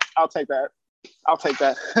 I'll take that.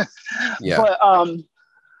 Yeah. But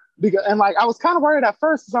because and like I was kind of worried at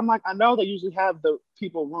first because I'm like, I know they usually have the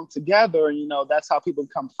people room together and, you know, that's how people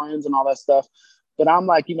become friends and all that stuff. But I'm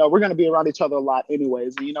like, you know, we're going to be around each other a lot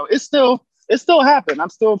anyways. And, you know, it still happened. I'm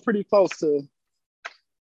still pretty close to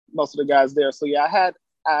most of the guys there. So yeah,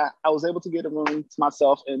 I was able to get a room to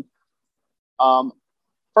myself. And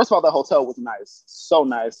first of all, the hotel was nice, so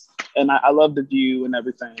nice, and I love the view and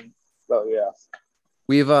everything. So yeah,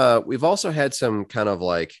 we've also had some kind of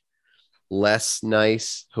like less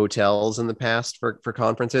nice hotels in the past for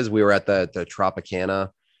conferences. We were at the Tropicana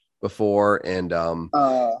before, and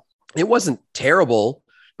it wasn't terrible.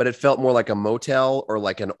 but it felt more like a motel or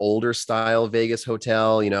like an older style Vegas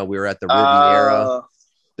hotel. You know, we were at the Riviera.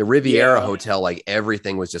 The Riviera Hotel, like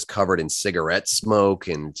everything was just covered in cigarette smoke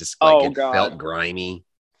and just like felt grimy.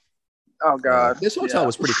 Oh God. This hotel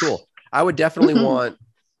was pretty cool. I would definitely want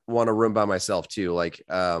a room by myself too. Like,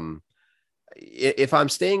 if I'm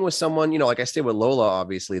staying with someone, you know, like I stayed with Lola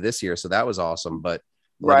obviously this year, so that was awesome. But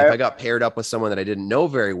like if I got paired up with someone that I didn't know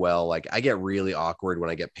very well, like I get really awkward when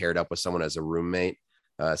I get paired up with someone as a roommate.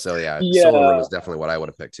 Solo room is definitely what I would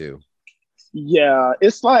have picked too. Yeah,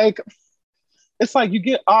 it's like you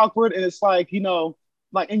get awkward, and it's like, you know,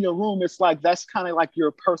 like in your room, it's like that's kind of like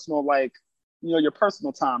your personal, like, you know, your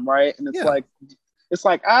personal time, right? And it's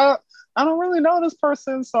like I don't really know this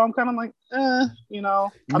person, so I'm kind of like, you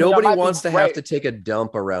know. Nobody wants to have to take a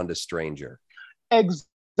dump around a stranger.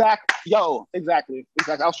 Exactly.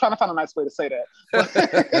 I was trying to find a nice way to say that.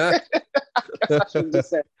 I shouldn't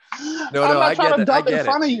just say. No, I'm not trying to dump in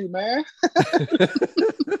front of you, man.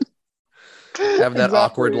 Have that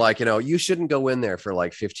awkward, like, you know, you shouldn't go in there for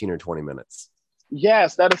like 15 or 20 minutes.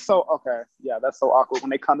 Yes, that is so okay. Yeah, that's so awkward when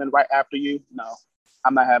they come in right after you. No,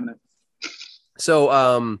 I'm not having it.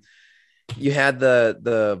 So, you had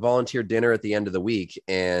the volunteer dinner at the end of the week,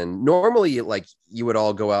 and normally like you would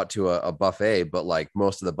all go out to a buffet, but like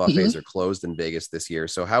most of the buffets are closed in Vegas this year.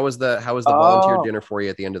 So how was the volunteer dinner for you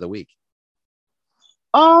at the end of the week?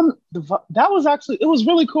 That was actually, it was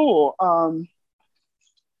really cool.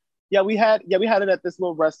 We had it at this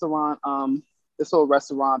little restaurant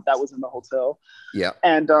that was in the hotel. Yeah.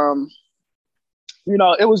 And you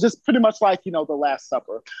know, it was just pretty much like, you know, the Last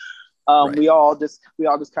Supper. We all just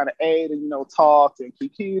kind of ate and, you know, talked and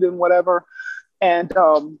kikied and whatever. And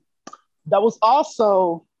that was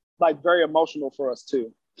also like very emotional for us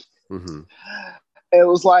too. Mm-hmm. It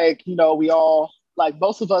was like, you know, we all, like,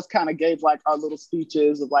 most of us kind of gave like our little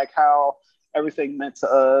speeches of like how everything meant to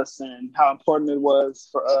us and how important it was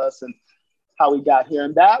for us and how we got here.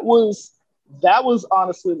 And that was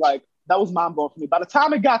honestly, like, that was mind blowing for me. By the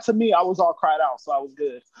time it got to me, I was all cried out, so I was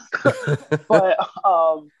good.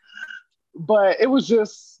 But it was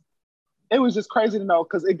just crazy to know,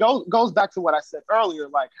 because it goes back to what I said earlier,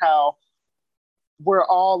 like how we're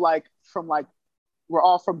all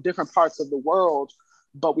from different parts of the world,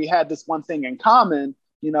 but we had this one thing in common,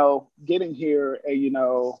 you know, getting here and, you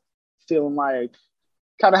know, feeling like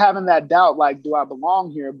kind of having that doubt, like, do I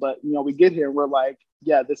belong here? But, you know, we get here and we're like,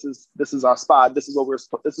 yeah, this is our spot. This is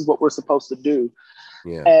what we're supposed to do.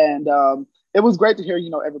 Yeah. And it was great to hear, you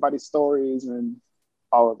know, everybody's stories and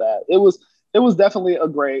all of that. It was definitely a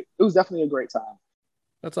great time.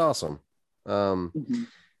 That's awesome.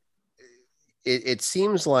 It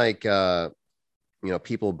seems like, you know,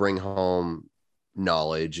 people bring home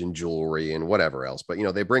knowledge and jewelry and whatever else, but, you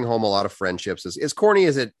know, they bring home a lot of friendships. As corny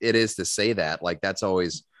as it is to say that, like, that's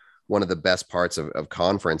always one of the best parts of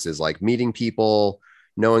conferences, like meeting people,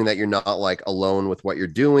 knowing that you're not like alone with what you're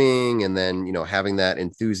doing. And then, you know, having that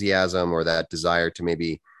enthusiasm or that desire to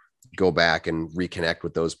maybe go back and reconnect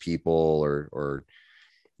with those people or,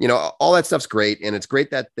 you know, all that stuff's great. And it's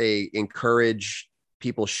great that they encourage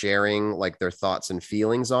people sharing like their thoughts and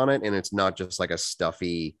feelings on it. And it's not just like a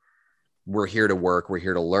stuffy, we're here to work, we're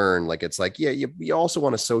here to learn. Like, it's like, yeah, you also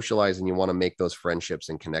want to socialize and you want to make those friendships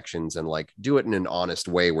and connections and like do it in an honest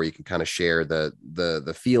way where you can kind of share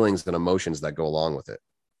the feelings and emotions that go along with it.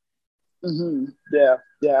 Mm-hmm. Yeah,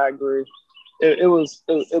 I agree. It was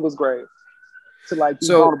great to like be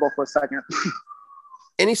vulnerable for a second.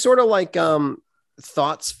 Any sort of like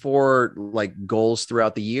thoughts for like goals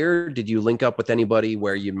throughout the year? Did you link up with anybody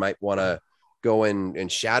where you might want to go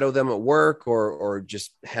and shadow them at work or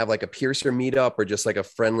just have like a piercer meetup or just like a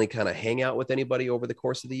friendly kind of hangout with anybody over the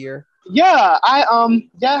course of the year? Yeah, I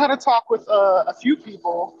had a talk with a few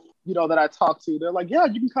people, you know, that I talked to. They're like, yeah,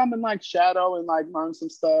 you can come and like shadow and like learn some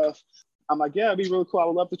stuff. I'm like, yeah, it'd be really cool. I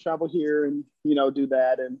would love to travel here and, you know, do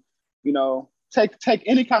that and, you know, take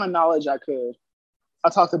any kind of knowledge I could. I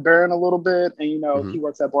talked to Baron a little bit, and, you know, he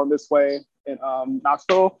works at Born This Way in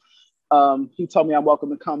Knoxville. He told me I'm welcome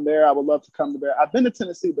to come there. I would love to come to there. I've been to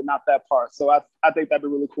Tennessee, but not that part. So I think that'd be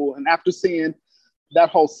really cool. And after seeing that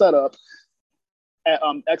whole setup at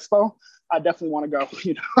Expo, I definitely want to go,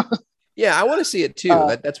 you know. Yeah, I want to see it too.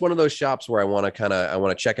 That's one of those shops where I want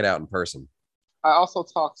to check it out in person. I also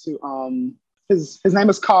talked to his name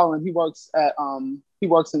is Colin. He works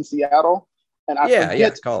in Seattle. And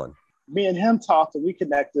it's Colin. Me and him talked and we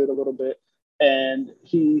connected a little bit. And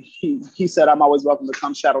he said I'm always welcome to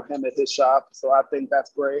come shadow him at his shop. So I think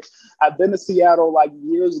that's great. I've been to Seattle like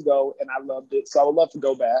years ago and I loved it. So I would love to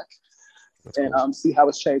go back and see how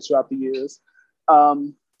it's changed throughout the years.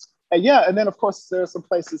 and yeah, and then of course there's some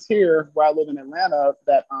places here where I live in Atlanta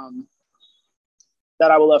that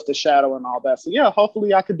I would love to shadow and all that. So yeah,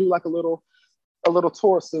 hopefully I could do like a little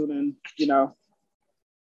tour soon and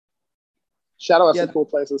shadow at some cool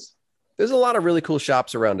places. There's a lot of really cool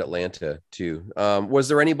shops around Atlanta too. Was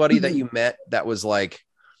there anybody that you met that was like,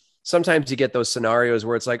 sometimes you get those scenarios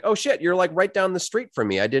where it's like, oh shit, you're like right down the street from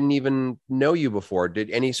me. I didn't even know you before.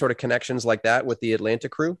 Did any sort of connections like that with the Atlanta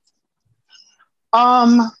crew?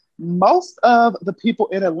 Most of the people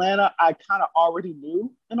in Atlanta I kind of already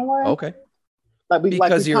knew in a way. Okay.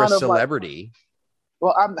 Because you're a celebrity.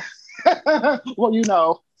 Well, I'm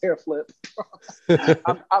hair flip.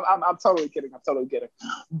 I'm totally kidding.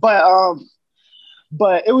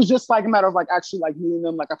 But it was just like a matter of like actually like meeting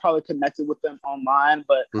them. Like I probably connected with them online,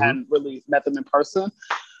 but hadn't really met them in person.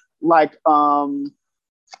 Like, let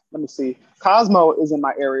me see. Cosmo is in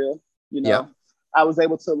my area, Yeah. I was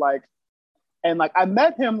able to I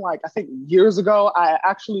met him like, I think years ago. I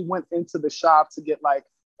actually went into the shop to get like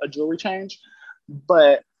a jewelry change,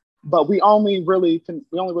 but we only really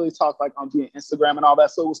talk like on via Instagram and all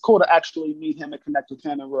that. So it was cool to actually meet him and connect with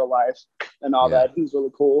him in real life and all that. He's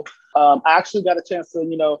really cool. I actually got a chance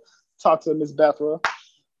to, talk to Miss Bethra,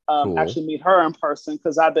 Cool. actually meet her in person.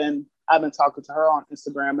 Cause I've been talking to her on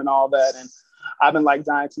Instagram and all that. And I've been like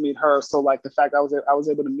dying to meet her. So like the fact I was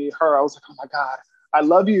able to meet her, I was like, oh my God, I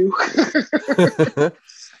love you.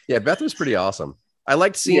 Yeah. Bethra's pretty awesome. I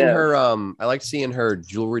liked seeing her. I liked seeing her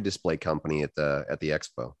jewelry display company at the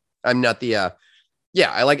expo. I'm not the, I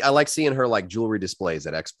like seeing her like jewelry displays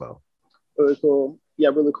at Expo. Really cool. Yeah,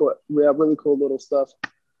 really cool. We have really cool little stuff.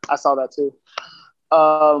 I saw that too.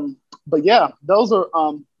 But yeah, those are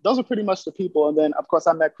pretty much the people. And then of course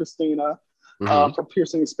I met Christina from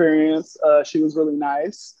Piercing Experience. She was really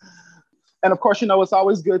nice. And of course, it's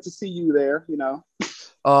always good to see you there,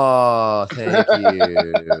 Oh, thank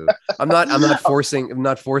you. I'm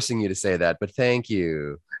not forcing you to say that, but thank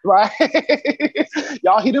you. Right.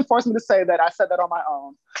 Y'all, he didn't force me to say that. I said that on my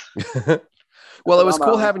own. Well, it was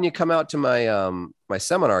cool having you come out to my my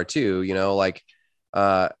seminar too.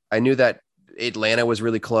 I knew that Atlanta was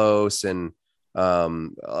really close, and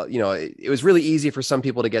it was really easy for some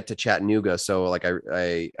people to get to Chattanooga. So like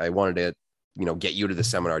I wanted to get you to the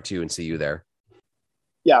seminar too and see you there.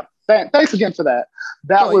 Yeah. Thanks again for that.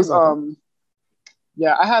 That was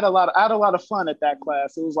yeah, I had a lot of fun at that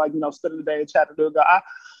class. It was like, spending the day in Chattanooga.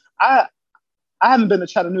 I haven't been to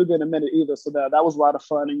Chattanooga in a minute either. So that was a lot of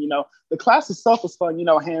fun. And, the class itself was fun,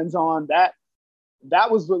 hands-on. That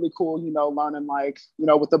was really cool, learning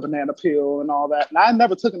with the banana peel and all that. And I had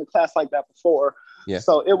never taken a class like that before. Yeah.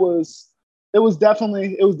 So it was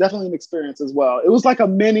definitely an experience as well. It was like a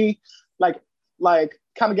mini,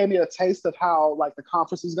 kind of gave me a taste of how the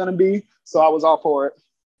conference was going to be. So I was all for it.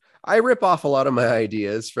 I rip off a lot of my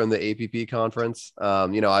ideas from the APP conference.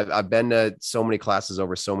 I've been to so many classes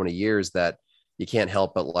over so many years that you can't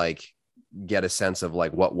help but get a sense of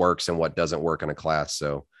what works and what doesn't work in a class.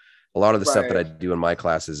 So a lot of the stuff that I do in my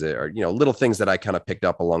classes are, little things that I kind of picked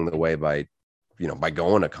up along the way by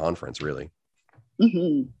going to conference really.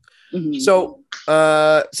 Mm-hmm. Mm-hmm. So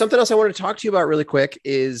something else I wanted to talk to you about really quick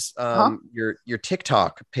is your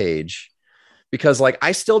TikTok page. Because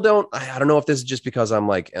I still don't know if this is just because I'm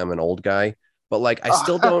an old guy, but I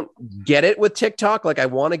still don't get it with TikTok. I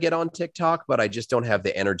want to get on TikTok, but I just don't have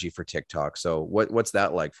the energy for TikTok. So what's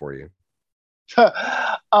that like for you?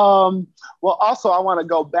 Well, also I want to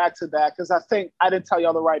go back to that because I think I didn't tell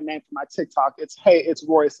y'all the right name for my TikTok. It's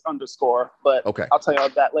Royce _, but okay. I'll tell y'all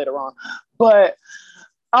that later on. But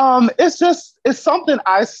it's something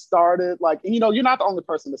I started you're not the only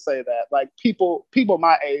person to say that. People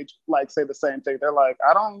my age say the same thing. They're like,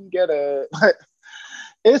 I don't get it.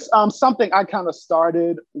 It's something I kind of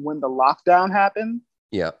started when the lockdown happened.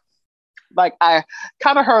 Yeah. I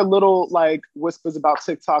kind of heard little whispers about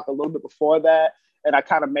TikTok a little bit before that. And I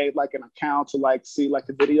kind of made an account to see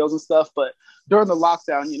the videos and stuff. But during the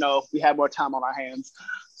lockdown, we had more time on our hands.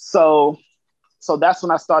 So that's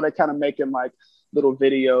when I started kind of making little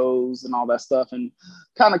videos and all that stuff and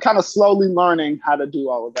kind of slowly learning how to do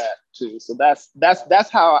all of that too. So that's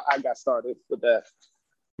how I got started with that.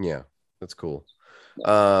 Yeah, that's cool.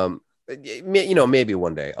 Maybe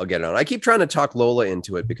one day I'll get it on. I keep trying to talk Lola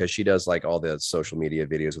into it because she does all the social media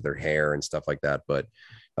videos with her hair and stuff like that. But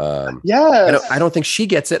yeah, I don't think she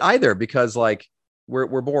gets it either because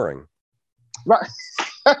we're boring. Right.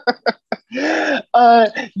 Yeah,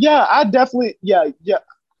 I definitely, yeah.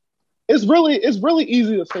 It's really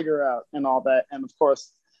easy to figure out and all that. And of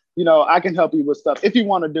course, I can help you with stuff if you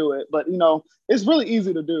want to do it, but it's really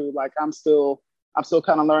easy to do. I'm still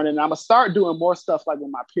kind of learning. I'm gonna start doing more stuff with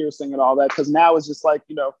my piercing and all that. Cause now it's just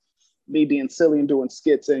me being silly and doing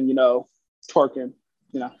skits and, twerking,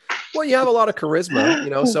 Well, you have a lot of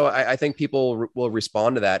charisma, so I think people will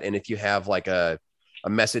respond to that. And if you have like a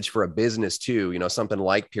message for a business too, something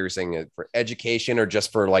like piercing for education or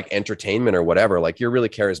just for like entertainment or whatever, like you're really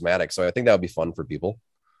charismatic. So I think that would be fun for people.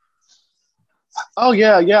 Oh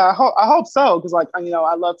yeah. I hope so. Cause like,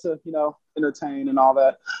 I love to, entertain and all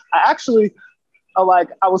that. I actually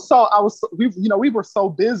we were so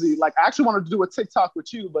busy. Like I actually wanted to do a TikTok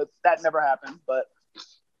with you, but that never happened. But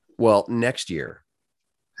well, next year,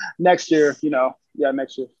 next year.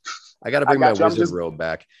 I got to bring my wizard robe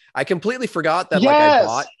back. I completely forgot that like I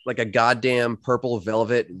bought like a goddamn purple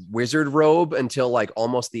velvet wizard robe until like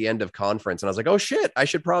almost the end of conference. And I was like, oh shit, I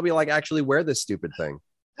should probably like actually wear this stupid thing.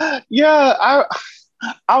 Yeah.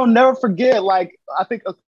 I'll never forget. Like, I think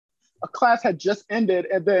a class had just ended.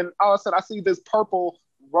 And then all of a sudden I see this purple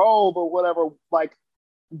robe or whatever, like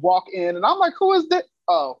walk in and I'm like, who is that?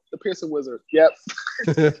 Oh, the piercing wizard. Yep.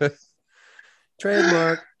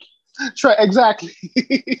 Trademark. Exactly.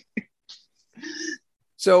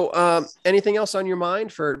 So anything else on your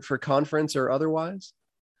mind for conference or otherwise?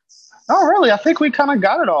 Oh, really? I think we kind of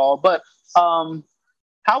got it all. But how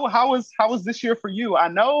was this year for you? I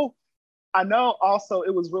know also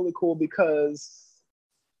it was really cool because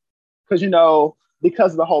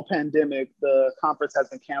because of the whole pandemic, the conference has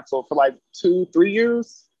been canceled for like 2-3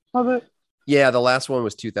 years of it. Yeah, the last one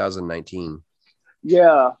was 2019.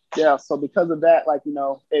 Yeah. So because of that, like,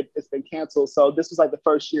 it's been canceled. So this was like the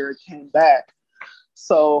first year it came back.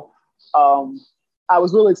 So I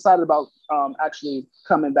was really excited about actually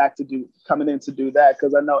coming in to do that,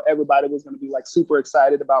 because I know everybody was going to be like super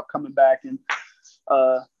excited about coming back and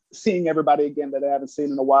seeing everybody again that they haven't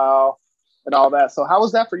seen in a while and all that. So how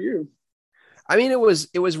was that for you? I mean, it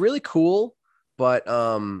was really cool, but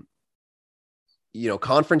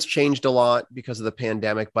conference changed a lot because of the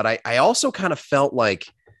pandemic, but I also kind of felt like,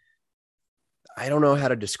 I don't know how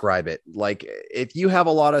to describe it. Like if you have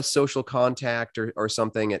a lot of social contact or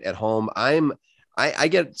something at home, I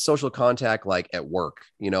get social contact like at work,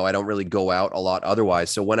 I don't really go out a lot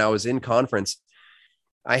otherwise. So when I was in conference,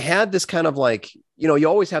 I had this kind of like, you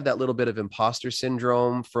always have that little bit of imposter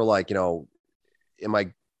syndrome for like, am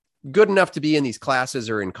I good enough to be in these classes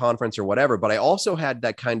or in conference or whatever? But I also had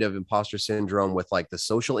that kind of imposter syndrome with like the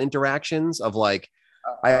social interactions of like,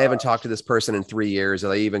 I haven't talked to this person in 3 years. Are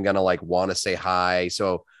they even going to like want to say hi?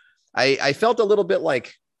 So I felt a little bit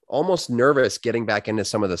like almost nervous getting back into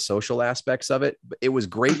some of the social aspects of it. It was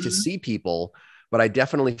great to see people, but I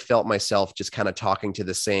definitely felt myself just kind of talking to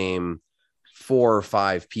the same 4 or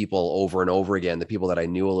 5 people over and over again, the people that I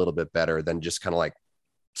knew a little bit better than just kind of like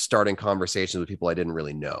starting conversations with people I didn't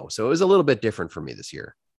really know. So it was a little bit different for me this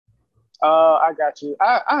year. I got you.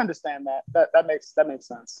 I understand that. That makes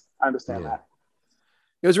sense. I understand that.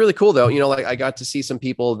 It was really cool though. Like I got to see some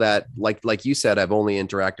people that like you said, I've only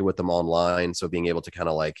interacted with them online. So being able to kind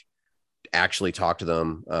of like actually talk to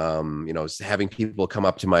them, having people come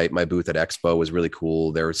up to my booth at Expo was really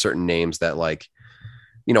cool. There were certain names that like,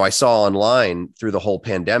 I saw online through the whole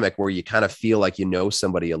pandemic where you kind of feel like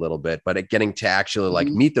somebody a little bit, but getting to actually like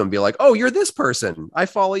meet them and be like, oh, you're this person. I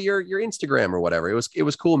follow your Instagram or whatever. It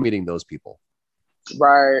was cool meeting those people.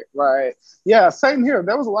 Right. Yeah, same here.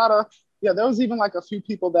 There was there was even like a few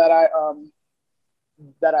people that I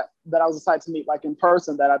was excited to meet like in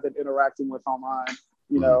person that I've been interacting with online,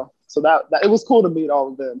 so that it was cool to meet all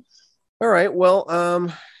of them. All right. Well,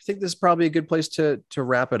 I think this is probably a good place to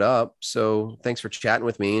wrap it up. So thanks for chatting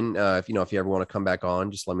with me. And if you ever want to come back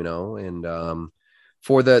on, just let me know. And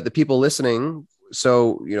for the people listening,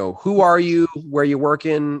 so, who are you, where you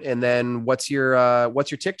working? And then what's your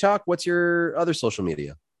TikTok? What's your other social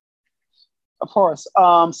media? Of course.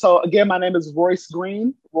 So again, my name is Royce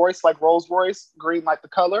Green. Royce like Rolls Royce, Green like the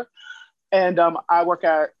color. And I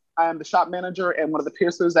am the shop manager and one of the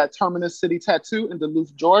piercers at Terminus City Tattoo in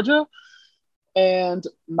Duluth, Georgia. And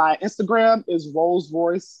my Instagram is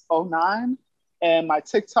RollsRoyce09. And my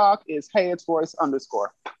TikTok is HeyIt'sRoyce_.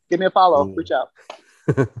 Give me a follow. Reach out.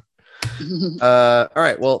 All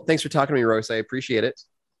right. Well, thanks for talking to me, Royce. I appreciate it.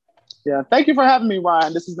 Yeah. Thank you for having me,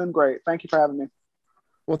 Ryan. This has been great. Thank you for having me.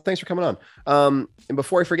 Well, thanks for coming on. And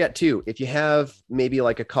before I forget too, if you have maybe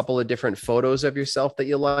like a couple of different photos of yourself that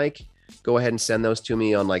you like, go ahead and send those to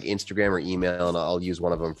me on like Instagram or email, and I'll use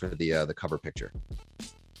one of them for the cover picture.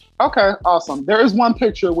 Okay, awesome. There is one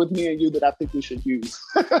picture with me and you that I think we should use.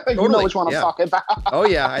 You know which one I'm talking about. Oh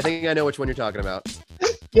yeah, I think I know which one you're talking about.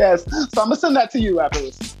 Yes, so I'm gonna send that to you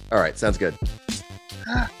afterwards. All right, sounds good.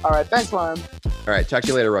 All right, thanks, Ryan. All right, talk to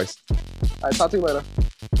you later, Royce. All right, talk to you later.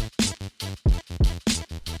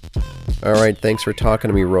 All right, thanks for talking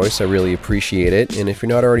to me, Royce. I really appreciate it. And if you're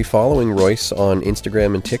not already following Royce on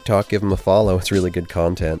Instagram and TikTok, give him a follow. It's really good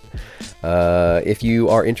content. If you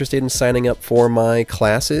are interested in signing up for my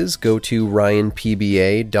classes, go to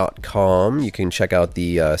ryanpba.com. You can check out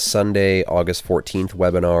the Sunday, August 14th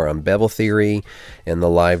webinar on bevel theory and the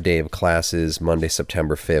live day of classes Monday,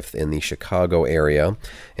 September 5th in the Chicago area.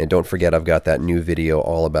 And don't forget, I've got that new video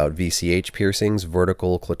all about VCH piercings,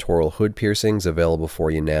 vertical clitoral hood piercings, available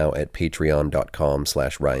for you now at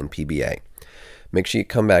patreon.com/ryanpba. Make sure you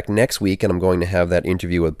come back next week, and I'm going to have that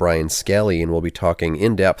interview with Brian Skelly, and we'll be talking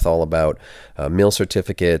in depth all about mill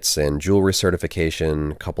certificates and jewelry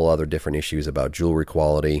certification, a couple other different issues about jewelry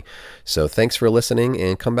quality. So thanks for listening,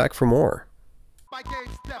 and come back for more.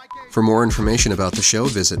 For more information about the show,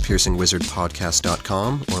 visit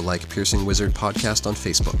piercingwizardpodcast.com or like Piercing Wizard Podcast on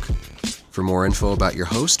Facebook. For more info about your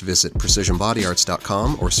host, visit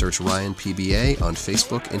precisionbodyarts.com or search Ryan PBA on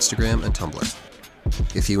Facebook, Instagram, and Tumblr.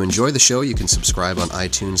 If you enjoy the show, you can subscribe on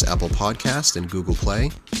iTunes, Apple Podcast, and Google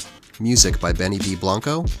Play. Music by Benny B.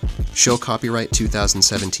 Blanco. Show copyright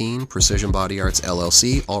 2017, Precision Body Arts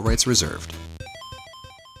LLC, all rights reserved.